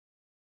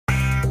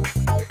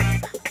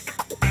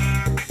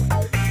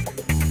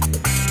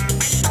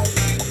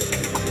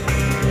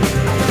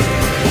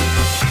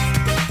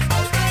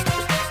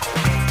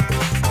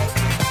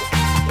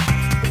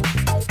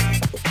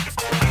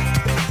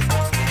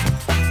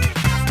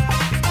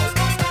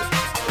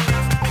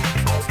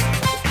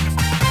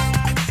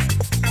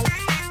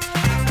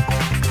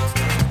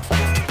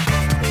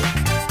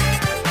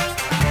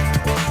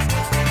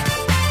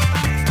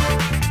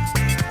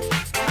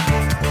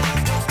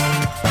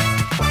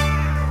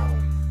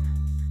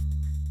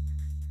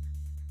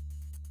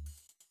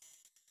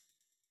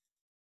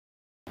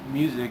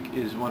Music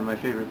is one of my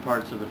favorite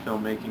parts of the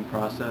filmmaking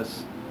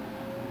process,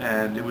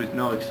 and it was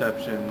no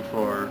exception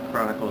for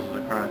Chronicles of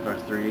the Chronicler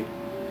 3.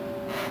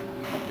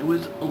 It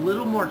was a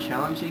little more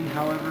challenging,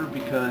 however,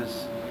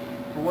 because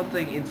for one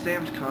thing, in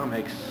Sam's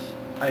comics,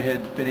 I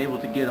had been able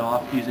to get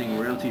off using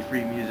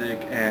royalty-free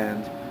music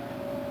and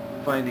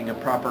finding a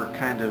proper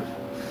kind of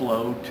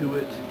flow to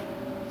it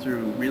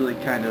through really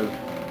kind of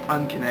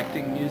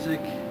unconnecting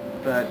music.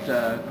 But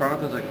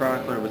Chronicles of the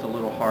Chronicler was a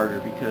little harder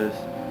because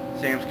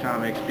Sam's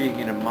comics, being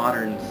in a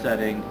modern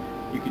setting,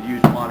 you could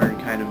use modern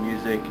kind of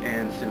music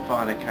and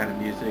symphonic kind of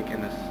music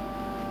in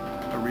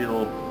a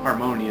real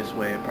harmonious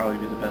way, would probably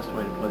be the best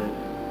way to put it.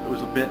 It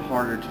was a bit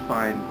harder to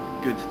find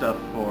good stuff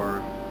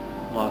for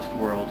Lost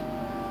World.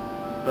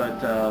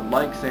 But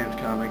like Sam's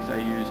comics, I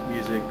used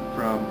music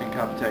from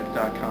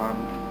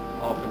Incompetech.com,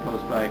 all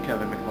composed by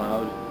Kevin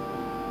MacLeod,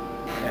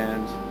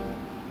 and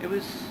it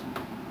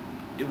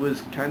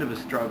was kind of a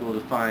struggle to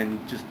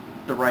find just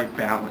the right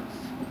balance.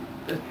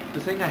 The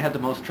thing I had the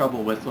most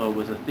trouble with, though,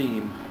 was a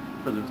theme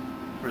for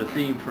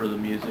the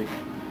music,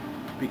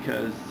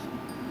 because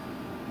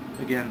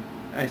again,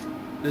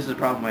 this is a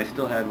problem I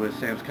still had with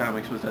Sam's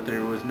comics, was that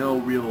there was no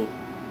real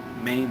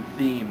main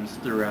themes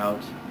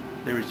throughout.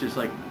 There was just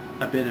like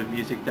a bit of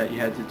music that you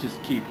had to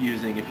just keep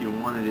using. If you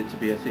wanted it to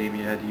be a theme,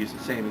 you had to use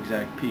the same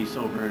exact piece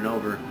over and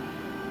over,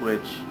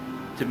 which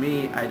to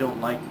me, I don't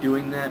like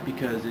doing that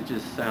because it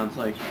just sounds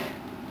like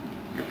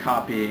you're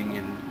copying,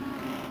 and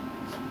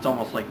it's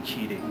almost like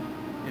cheating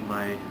in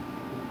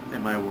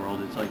my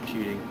world. It's like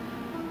cheating.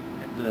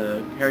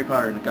 The Harry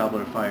Potter and the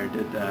Goblet of Fire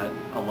did that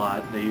a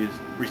lot. They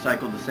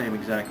recycled the same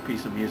exact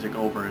piece of music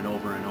over and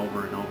over and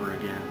over and over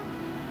again.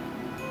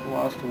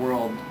 Lost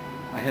World,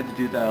 I had to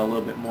do that a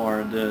little bit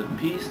more. The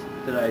piece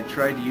that I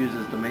tried to use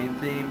as the main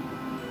theme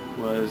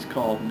was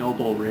called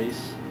Noble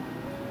Race.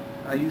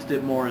 I used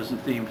it more as a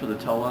theme for the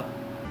Toa.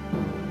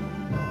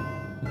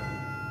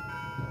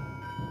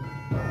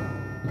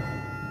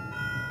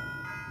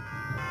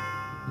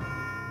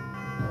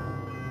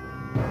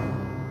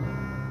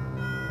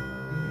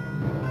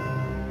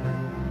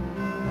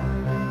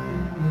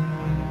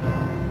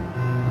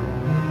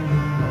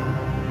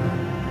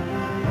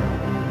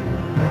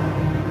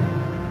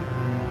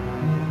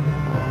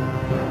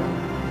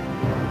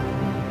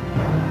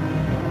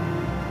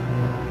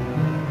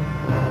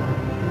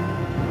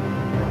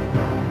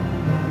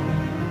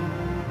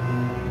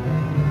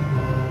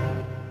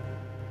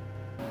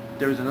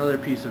 There was another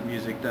piece of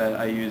music that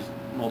I used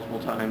multiple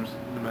times.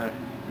 I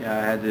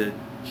had to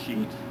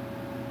cheat,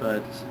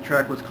 but the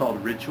track was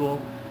called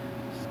Ritual.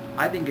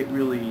 I think it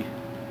really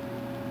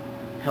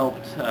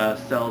helped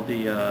sell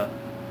the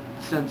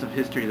sense of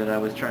history that I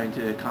was trying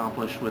to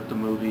accomplish with the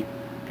movie,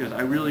 because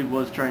I really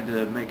was trying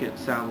to make it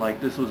sound like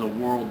this was a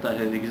world that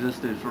had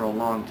existed for a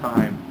long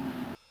time.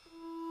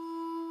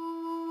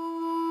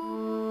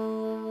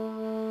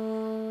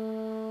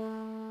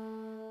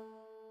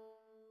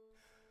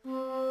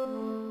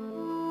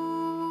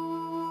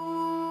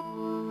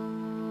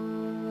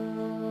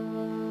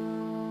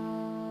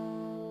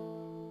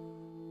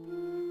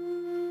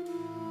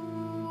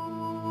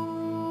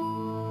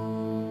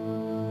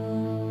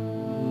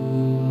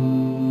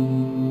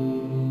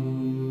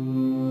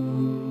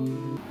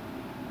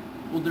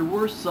 Well, there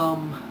were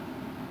some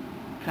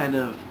kind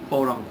of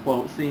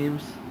quote-unquote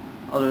themes,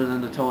 other than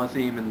the Toa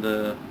theme and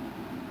the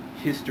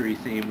history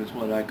theme is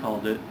what I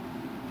called it.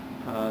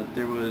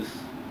 There was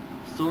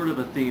sort of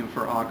a theme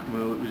for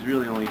Akmu. It was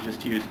really only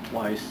just used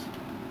twice.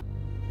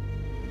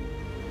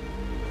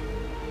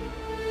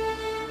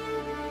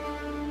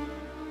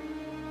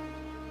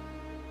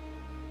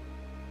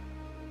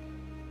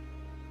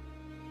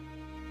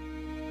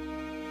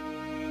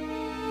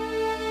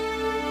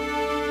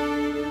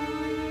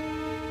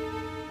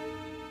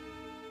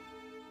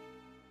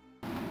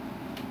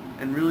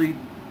 And really,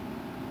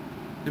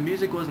 the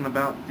music wasn't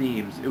about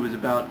themes, it was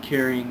about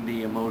carrying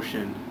the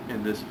emotion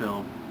in this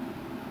film.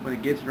 When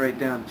it gets right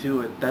down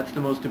to it, that's the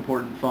most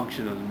important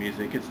function of the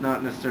music. It's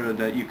not necessarily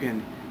that you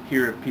can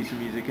hear a piece of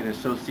music and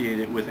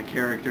associate it with a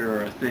character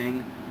or a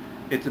thing.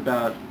 It's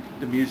about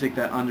the music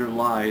that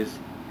underlies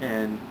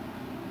and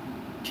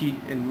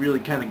really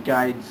kind of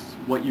guides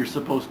what you're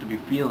supposed to be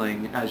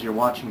feeling as you're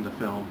watching the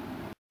film.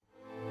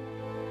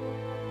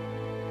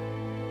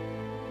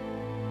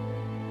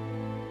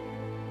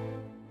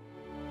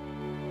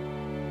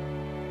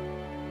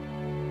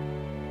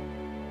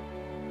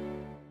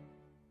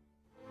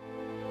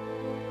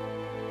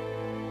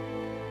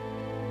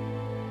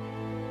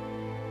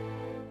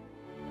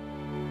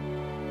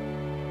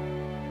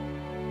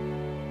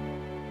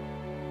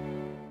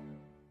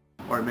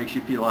 Or it makes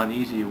you feel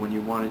uneasy when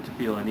you want it to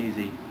feel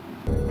uneasy.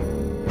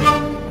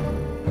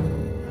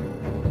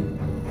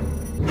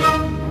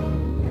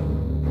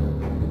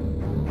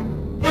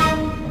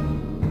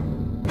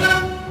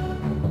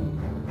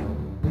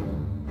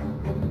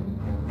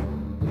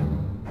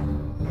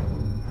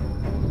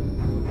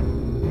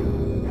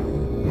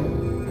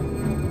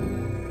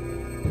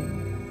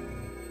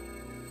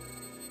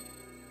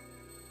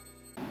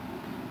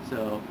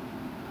 So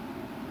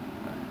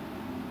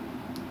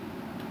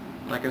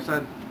Like I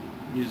said,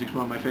 music's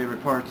one of my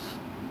favorite parts.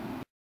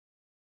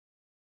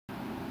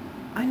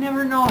 I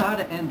never know how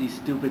to end these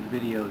stupid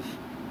videos.